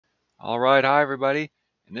Alright, hi everybody.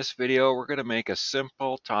 In this video we're going to make a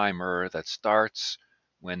simple timer that starts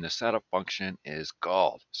when the setup function is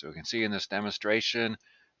called. So we can see in this demonstration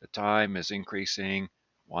the time is increasing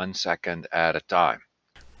 1 second at a time.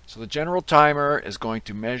 So the general timer is going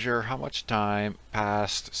to measure how much time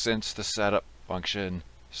passed since the setup function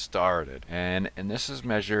started. And this is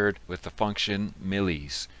measured with the function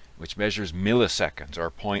millis, which measures milliseconds or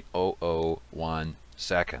 0.001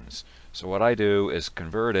 seconds. So what I do is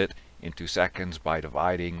convert it into seconds by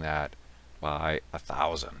dividing that by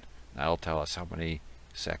 1,000. That'll tell us how many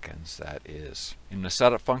seconds that is. In the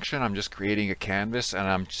setup function, I'm just creating a canvas and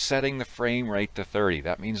I'm setting the frame rate to 30.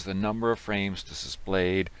 That means the number of frames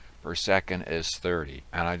displayed per second is 30.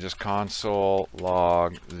 And I just console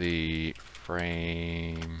log the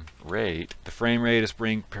frame rate. The frame rate is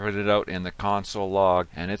being printed out in the console log,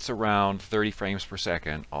 and it's around 30 frames per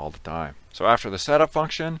second all the time. So after the setup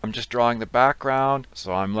function, I'm just drawing the background.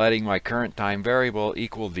 So I'm letting my current time variable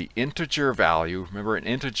equal the integer value. Remember, an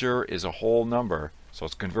integer is a whole number, so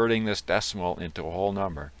it's converting this decimal into a whole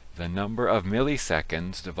number. The number of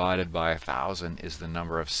milliseconds divided by 1,000 is the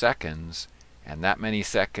number of seconds, and that many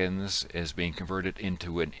seconds is being converted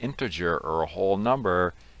into an integer or a whole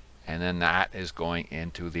number, and then that is going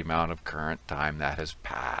into the amount of current time that has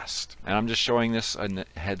passed. And I'm just showing this in the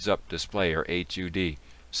heads-up display, or HUD.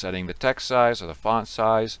 Setting the text size or the font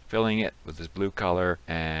size, filling it with this blue color,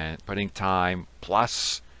 and putting time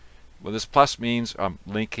plus. Well, this plus means I'm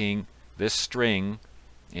linking this string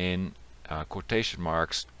in quotation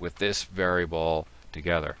marks with this variable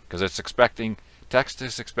together, because it's expecting, text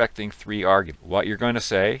is expecting 3 arguments: what you're going to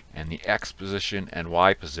say, and the X position and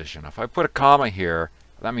Y position. If I put a comma here,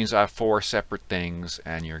 that means I have 4 separate things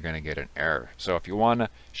and you're going to get an error. So if you want to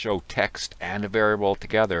show text and a variable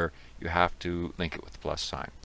together, you have to link it with the plus sign.